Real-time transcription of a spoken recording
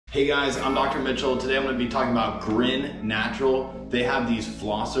Hey guys, I'm Dr. Mitchell. Today I'm going to be talking about Grin Natural. They have these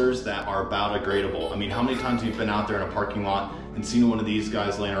flossers that are biodegradable. I mean, how many times have you been out there in a parking lot and seen one of these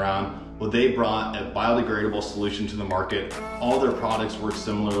guys laying around? Well, they brought a biodegradable solution to the market. All their products work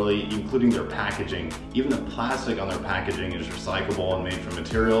similarly, including their packaging. Even the plastic on their packaging is recyclable and made from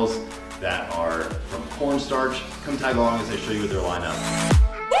materials that are from cornstarch. Come tag along as I show you their lineup.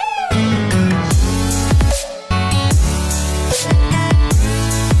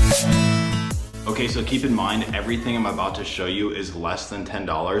 Okay, so keep in mind, everything I'm about to show you is less than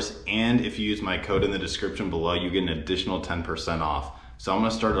 $10, and if you use my code in the description below, you get an additional 10% off. So I'm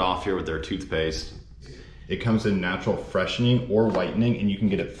gonna start it off here with their toothpaste. It comes in natural freshening or whitening, and you can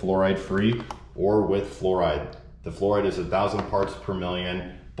get it fluoride free or with fluoride. The fluoride is 1,000 parts per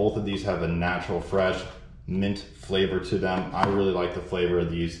million. Both of these have a natural fresh mint flavor to them. I really like the flavor of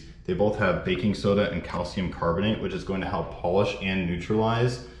these. They both have baking soda and calcium carbonate, which is going to help polish and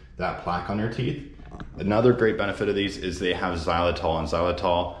neutralize that plaque on your teeth. Another great benefit of these is they have xylitol, and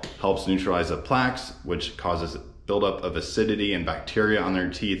xylitol helps neutralize the plaques, which causes buildup of acidity and bacteria on their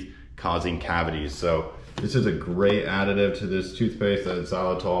teeth, causing cavities. So this is a great additive to this toothpaste, that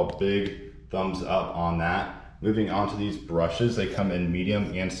xylitol. Big thumbs up on that. Moving on to these brushes, they come in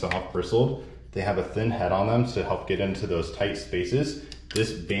medium and soft bristled. They have a thin head on them to help get into those tight spaces.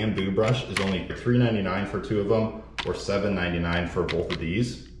 This bamboo brush is only $3.99 for two of them, or $7.99 for both of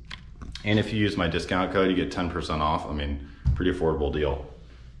these. And if you use my discount code, you get 10% off. I mean, pretty affordable deal.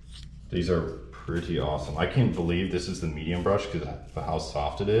 These are pretty awesome. I can't believe this is the medium brush because of how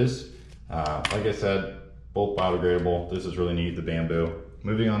soft it is. Like I said, both biodegradable. This is really neat, the bamboo.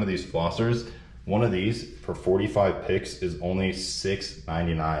 Moving on to these flossers. One of these for 45 picks is only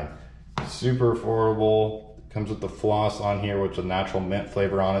 $6.99. Super affordable. Comes with the floss on here, which is a natural mint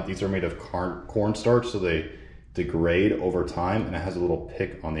flavor on it. These are made of cornstarch, so they degrade over time, and it has a little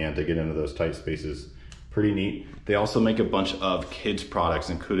pick on the end to get into those tight spaces. Pretty neat. They also make a bunch of kids products,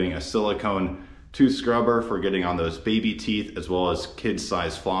 including a silicone tooth scrubber for getting on those baby teeth, as well as kids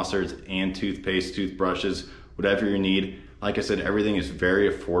size flossers and toothpaste, toothbrushes, whatever you need. Like I said, everything is very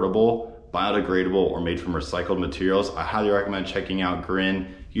affordable, biodegradable, or made from recycled materials. I highly recommend checking out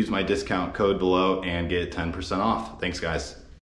Grin. Use my discount code below and get 10% off. Thanks guys.